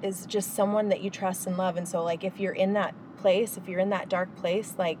is just someone that you trust and love. And so like, if you're in that place, if you're in that dark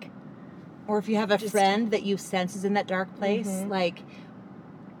place, like, Or if you have a friend that you sense is in that dark place, like,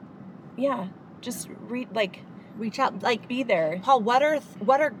 yeah, just reach out, like, be there. Paul, what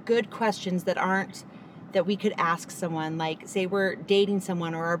are good questions that we could ask someone? Like, say we're dating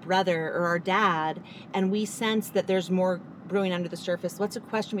someone or our brother or our dad, and we sense that there's more brewing under the surface. What's a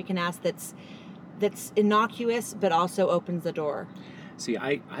question we can ask that's innocuous but also opens the door? See,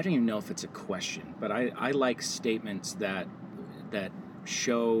 I don't even know if it's a question, but I like statements that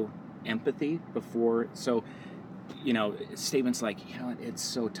show empathy before. So, you know, statements like, you know, it's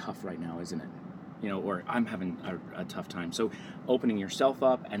so tough right now, isn't it? You know, or I'm having a tough time. So opening yourself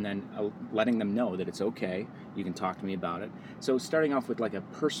up and then letting them know that it's okay. You can talk to me about it. So starting off with like a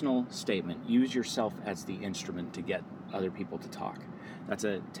personal statement, use yourself as the instrument to get other people to talk. That's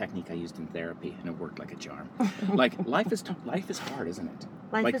a technique I used in therapy, and it worked like a charm. Like, life is hard, isn't it?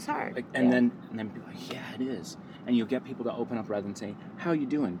 Life is hard. And then be like, yeah, it is. And you'll get people to open up rather than say, how you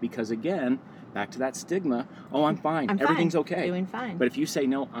doing? Because again, back to that stigma, oh, I'm fine. Everything's okay. Doing fine. But if you say,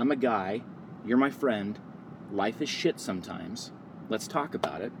 no, I'm a guy, you're my friend, life is shit sometimes, let's talk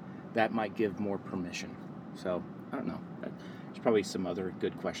about it, that might give more permission. So, I don't know. There's probably some other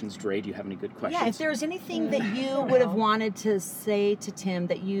good questions. Dre, do you have any good questions? Yeah, if there was anything that you would have wanted to say to Tim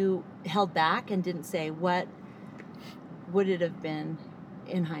that you held back and didn't say, what would it have been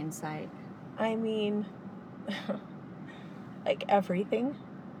in hindsight? I mean, like everything.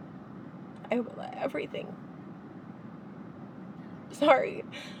 Everything. Sorry.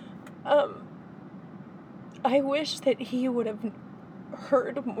 I wish that he would have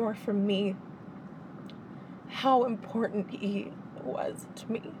heard more from me how important he was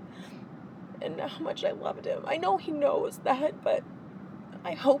to me and how much I loved him. I know he knows that, but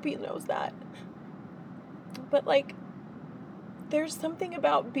I hope he knows that. But like, there's something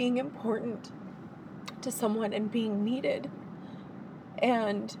about being important to someone and being needed.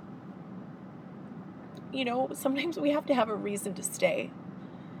 And, you know, sometimes we have to have a reason to stay.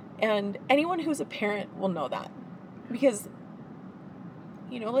 And anyone who's a parent will know that. Because,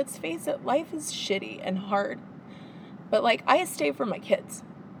 you know, let's face it, life is shitty and hard. But, like, I stay for my kids.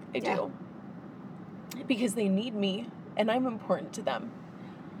 I do. Because they need me, and I'm important to them.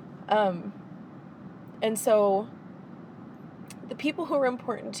 And so, the people who are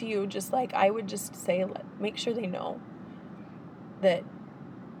important to you, just like, I would just say, make sure they know that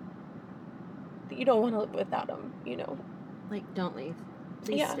you don't want to live without them, you know. Like, don't leave.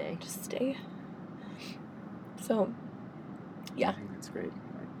 Please stay. Just stay. So, yeah. I think that's great.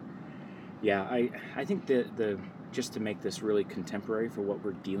 Yeah, I think the just to make this really contemporary for what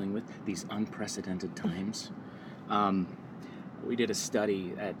we're dealing with, these unprecedented times, we did a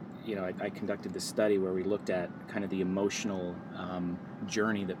study I conducted this study where we looked at kind of the emotional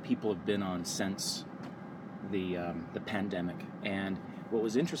journey that people have been on since the pandemic. And what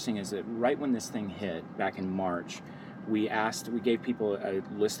was interesting is that right when this thing hit back in March, we gave people a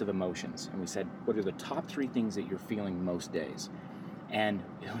list of emotions, and we said, what are the top 3 things that you're feeling most days? And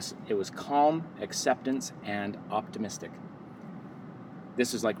it was calm, acceptance, and optimistic.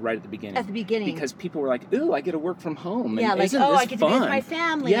 This is like right at the beginning. At the beginning. Because people were like, ooh, I get to work from home. Yeah, and like, isn't this I get to be with fun? my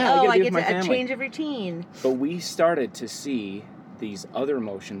family. Yeah, I get get to a change of routine. But we started to see these other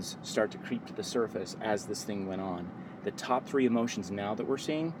emotions start to creep to the surface as this thing went on. The top 3 emotions now that we're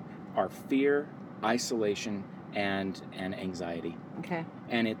seeing are fear, isolation, and anxiety. Okay.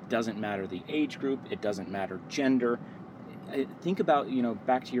 And it doesn't matter the age group. It doesn't matter gender. Think about,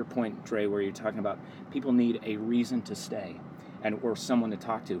 back to your point, Dre, where you're talking about people need a reason to stay or someone to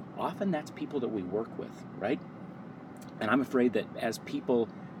talk to. Often that's people that we work with, right? And I'm afraid that as people,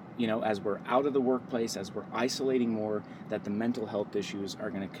 as we're out of the workplace, as we're isolating more, that the mental health issues are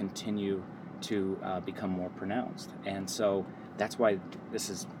going to continue to become more pronounced. And so that's why this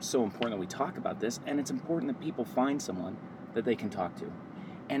is so important that we talk about this, and it's important that people find someone that they can talk to.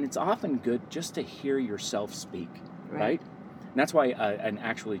 And it's often good just to hear yourself speak, right? And that's why an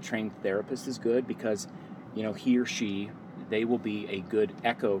actually trained therapist is good, because, he or she, they will be a good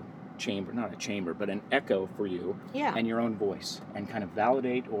echo chamber, not a chamber, but an echo for you and your own voice, and kind of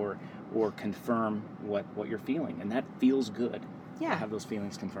validate or confirm what you're feeling. And that feels good to have those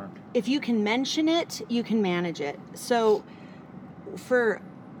feelings confirmed. If you can mention it, you can manage it. So for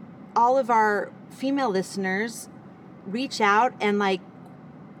all of our female listeners, reach out and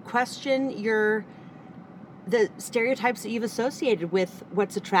question the stereotypes that you've associated with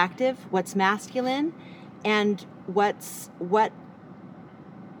what's attractive, what's masculine, and what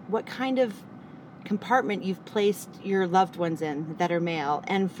kind of compartment you've placed your loved ones in that are male.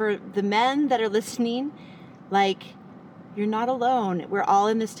 And for the men that are listening, you're not alone. We're all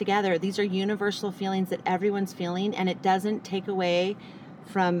in this together. These are universal feelings that everyone's feeling, and it doesn't take away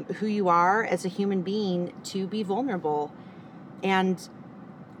from who you are as a human being to be vulnerable. And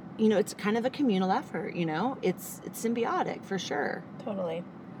it's kind of a communal effort, it's symbiotic for sure. Totally.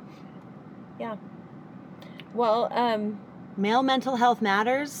 Yeah. Well, male mental health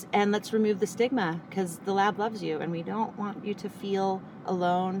matters, and let's remove the stigma, because the lab loves you, and we don't want you to feel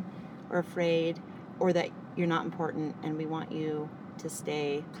alone or afraid or that you're not important, and we want you to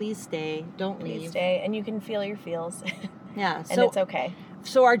stay. Please stay. Don't leave. Please stay, and you can feel your feels. Yeah. And it's okay.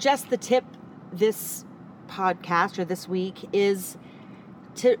 So our Just the Tip this podcast or this week is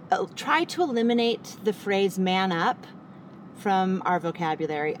to try to eliminate the phrase man up from our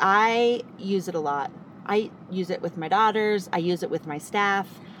vocabulary. I use it a lot. I use it with my daughters. I use it with my staff.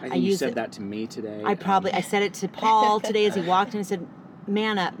 I think you said that to me today. I said it to Paul today as he walked in. I said,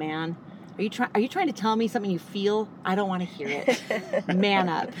 man up, man. Are you trying to tell me something you feel? I don't want to hear it. Man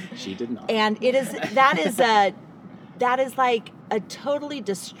up. She did not. And that is like a totally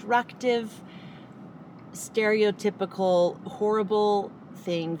destructive, stereotypical, horrible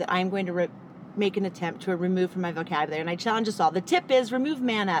thing that I'm going to make an attempt to remove from my vocabulary. And I challenge us all. The tip is remove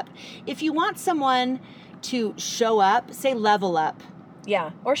man up. If you want someone to show up, say level up.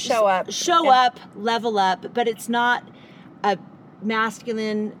 Yeah, or show up. Show up, level up, but it's not a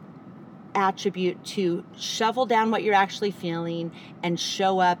masculine attribute to shovel down what you're actually feeling and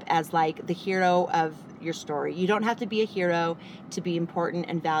show up as the hero of your story. You don't have to be a hero to be important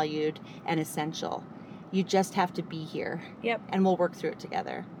and valued and essential. You just have to be here. Yep. And we'll work through it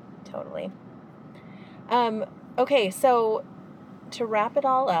together. Totally. Okay, so to wrap it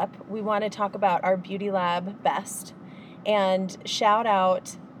all up, we want to talk about our Beauty Lab Best. And shout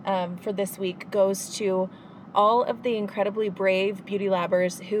out for this week goes to all of the incredibly brave Beauty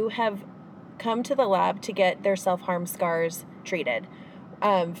Labbers who have come to the lab to get their self-harm scars treated.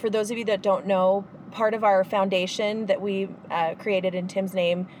 For those of you that don't know, part of our foundation that we created in Tim's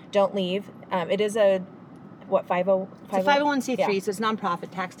name, Don't Leave, it is a, what, 50? It's a 501c3, so it's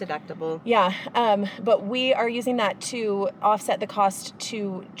nonprofit, tax deductible. Yeah, but we are using that to offset the cost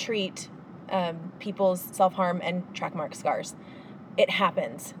to treat people's self-harm and track mark scars. It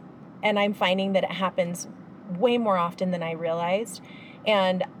happens, and I'm finding that it happens way more often than I realized.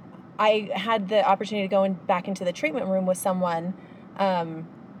 And I had the opportunity to go back into the treatment room with someone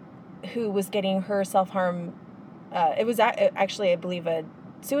who was getting her self-harm. It was actually, I believe, a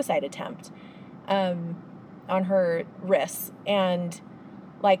suicide attempt on her wrists. And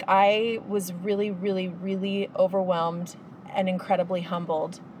I was really, really, really overwhelmed and incredibly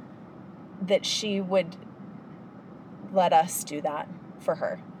humbled that she would let us do that for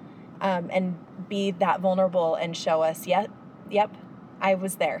her, and be that vulnerable and show us, yep, I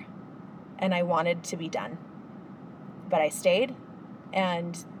was there and I wanted to be done, but I stayed,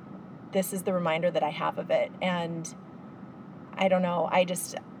 and this is the reminder that I have of it. And I don't know,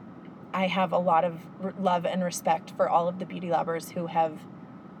 I have a lot of love and respect for all of the Beauty Labbers who have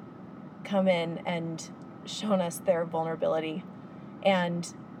come in and shown us their vulnerability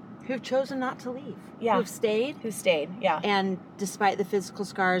and who've chosen not to leave. Yeah. Who've stayed. Who stayed, yeah. And despite the physical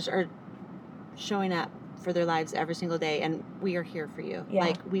scars, are showing up for their lives every single day. And we are here for you. Yeah.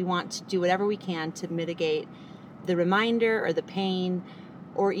 Like, we want to do whatever we can to mitigate the reminder or the pain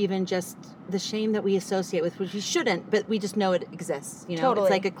or even just the shame that we associate with, which we shouldn't, but we just know it exists. You know, Totally.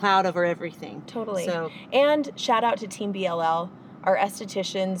 It's like a cloud over everything. Totally. So, and shout out to Team BLL, our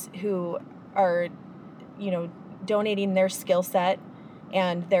estheticians who are, donating their skill set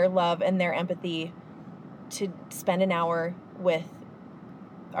and their love and their empathy to spend an hour with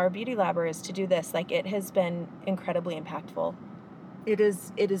our Beauty Labbers to do this. Like, it has been incredibly impactful. it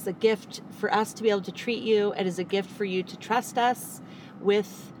is a gift for us to be able to treat you. It is a gift for you to trust us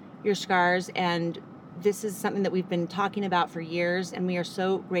with your scars. And this is something that we've been talking about for years, and we are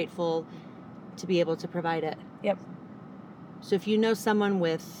so grateful to be able to provide it. Yep. So if you know someone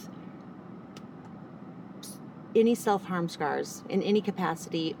with any self-harm scars in any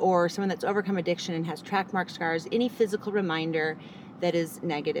capacity, or someone that's overcome addiction and has track mark scars, any physical reminder that is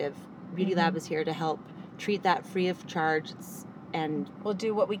negative, Beauty Lab is here to help treat that free of charge. And we'll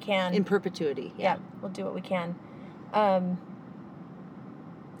do what we can. In perpetuity. Yeah, we'll do what we can. And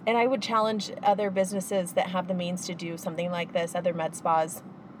I would challenge other businesses that have the means to do something like this, other med spas.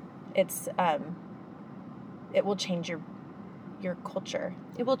 It's it will change your culture.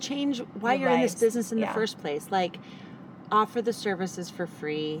 It will change why Your you're in this lives. business in the Yeah. first place. Like, offer the services for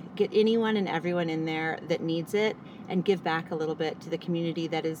free. Get anyone and everyone in there that needs it, and give back a little bit to the community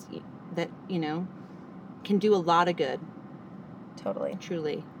that can do a lot of good. Totally.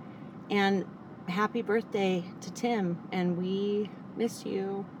 Truly. And happy birthday to Tim, and we miss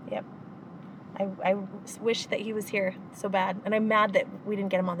you. Yep. I wish that he was here so bad, and I'm mad that we didn't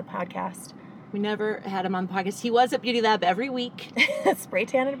get him on the podcast. We never had him on the podcast. He was at Beauty Lab every week. Spray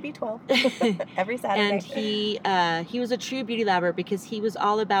tan and a B12 every Saturday. And he was a true Beauty Labber because he was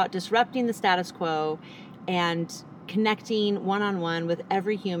all about disrupting the status quo and connecting one-on-one with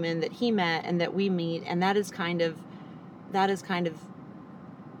every human that he met and that we meet. And that is kind of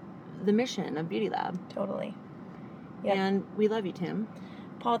the mission of Beauty Lab. Totally. Yep. And we love you, Tim.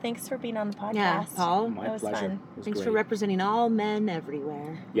 Paul, thanks for being on the podcast. Yeah, Paul. My that was pleasure. fun. It was Thanks great. for representing all men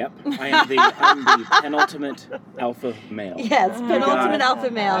everywhere. Yep, I'm the penultimate alpha male. Yes, You penultimate got it.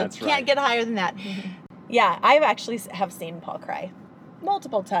 alpha male. That's Can't right. get higher than that. Yeah, I've actually have seen Paul cry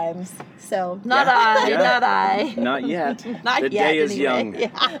multiple times. So Not Yeah. I, Yeah. not I. Not yet. Not The yet, day is anyway. young.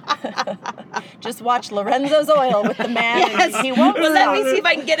 Yeah. just watch Lorenzo's Oil with the man. Yes. And he won't Well, let stop. me see if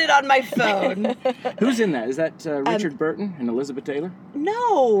I can get it on my phone. Who's in that? Is that Richard Burton and Elizabeth Taylor?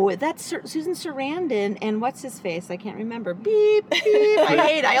 No, that's Susan Sarandon and what's his face? I can't remember. Beep, beep.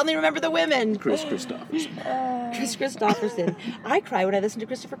 I only remember the women. Chris Christopherson. Chris Christopherson. I cry when I listen to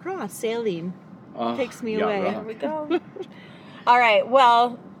Christopher Cross sailing. Oh, Takes me yacht away. rock. There we go. All right.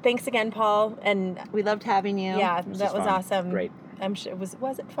 Well, thanks again, Paul. And We loved having you. yeah, This that is was fun. awesome. Great. I'm sure was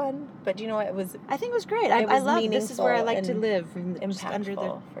it fun? But you know what? It was I think it was great. It I was love this is where I meaningful like to and live, just impactful under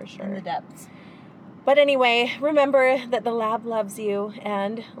the for sure. in the depths. But anyway, remember that the lab loves you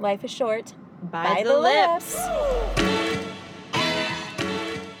and life is short. By the lips. lips.